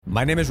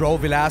My name is Raul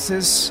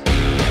Villacis,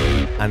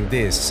 and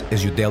this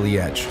is your Daily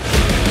Edge.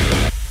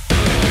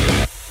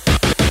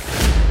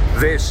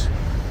 This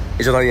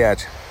is your Daily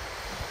Edge.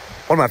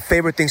 One of my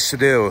favorite things to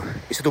do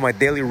is to do my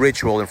daily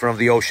ritual in front of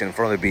the ocean, in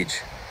front of the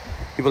beach.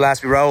 People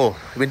ask me, Raul,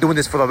 I've been doing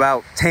this for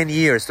about 10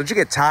 years. Don't you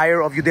get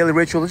tired of your daily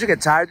ritual? Don't you get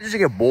tired? Don't you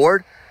get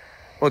bored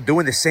of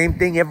doing the same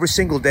thing every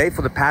single day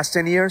for the past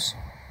 10 years?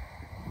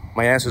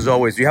 My answer is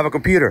always, do you have a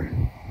computer?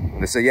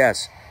 And they say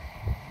yes.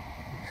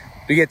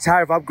 Do you get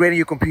tired of upgrading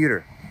your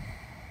computer?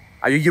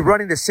 Are you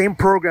running the same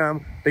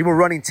program that you were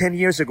running 10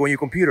 years ago on your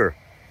computer?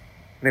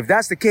 And if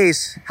that's the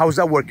case, how is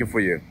that working for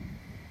you?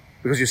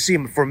 Because you see,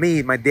 for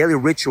me, my daily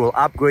ritual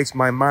upgrades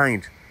my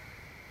mind.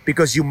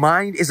 Because your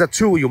mind is a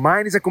tool, your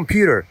mind is a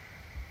computer.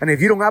 And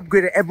if you don't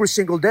upgrade it every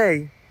single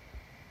day,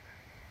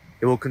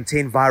 it will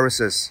contain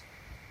viruses.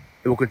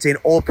 It will contain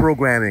old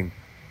programming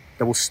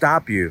that will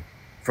stop you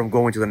from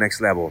going to the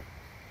next level.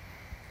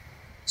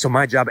 So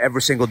my job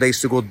every single day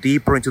is to go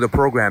deeper into the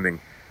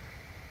programming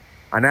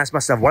and ask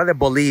myself, what are the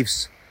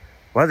beliefs?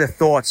 What are the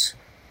thoughts?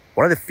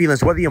 What are the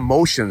feelings? What are the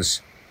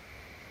emotions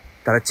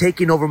that are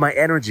taking over my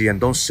energy and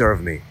don't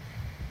serve me?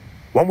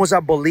 What must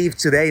I believe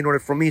today in order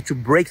for me to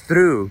break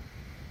through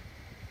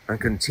and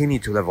continue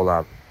to level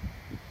up?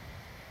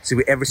 See,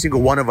 every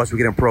single one of us, we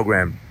get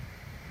programmed.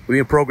 We're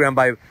being programmed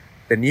by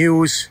the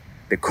news,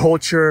 the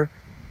culture,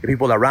 the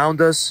people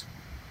around us.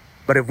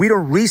 But if we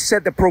don't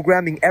reset the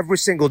programming every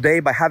single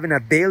day by having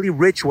a daily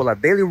ritual, a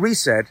daily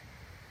reset,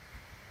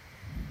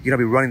 you're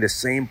gonna be running the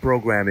same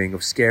programming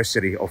of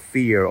scarcity, of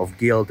fear, of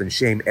guilt, and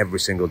shame every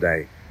single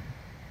day.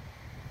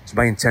 So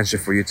my intention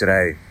for you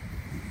today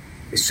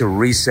is to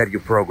reset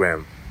your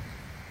program.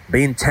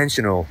 Be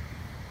intentional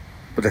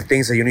with the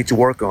things that you need to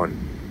work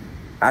on.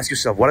 Ask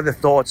yourself, what are the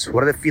thoughts,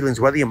 what are the feelings,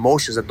 what are the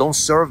emotions that don't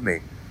serve me?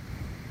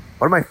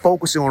 What am I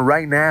focusing on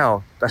right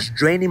now that's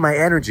draining my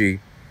energy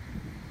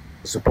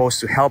as opposed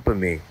to helping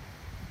me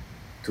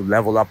to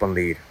level up and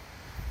lead?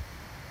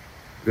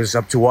 Because it's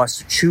up to us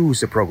to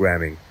choose the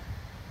programming.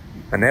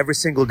 And every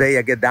single day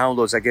I get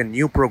downloads, I get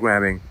new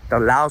programming that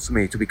allows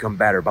me to become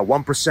better by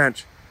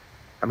 1%.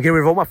 I'm getting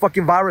rid of all my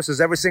fucking viruses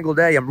every single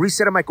day. I'm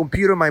resetting my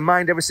computer, my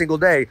mind every single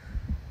day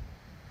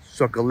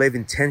so I can live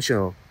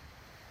intentional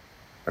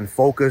and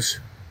focus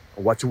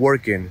on what's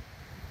working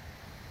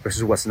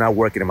versus what's not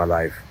working in my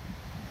life.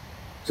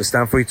 So it's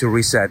time for you to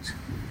reset,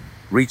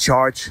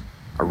 recharge,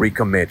 and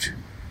recommit,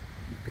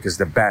 because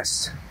the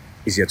best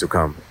is yet to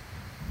come.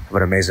 Have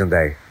an amazing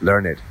day.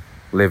 Learn it,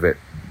 live it,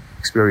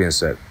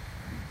 experience it.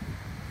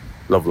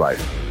 Love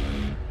life.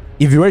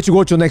 If you're ready to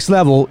go to the next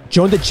level,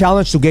 join the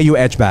challenge to get your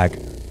edge back.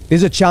 This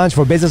is a challenge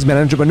for businessmen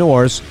and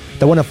entrepreneurs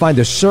that want to find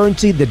the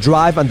certainty, the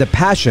drive, and the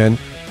passion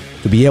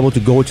to be able to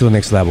go to the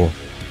next level.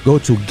 Go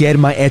to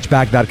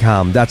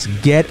getmyedgeback.com. That's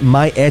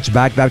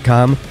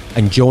getmyedgeback.com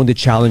and join the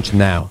challenge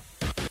now.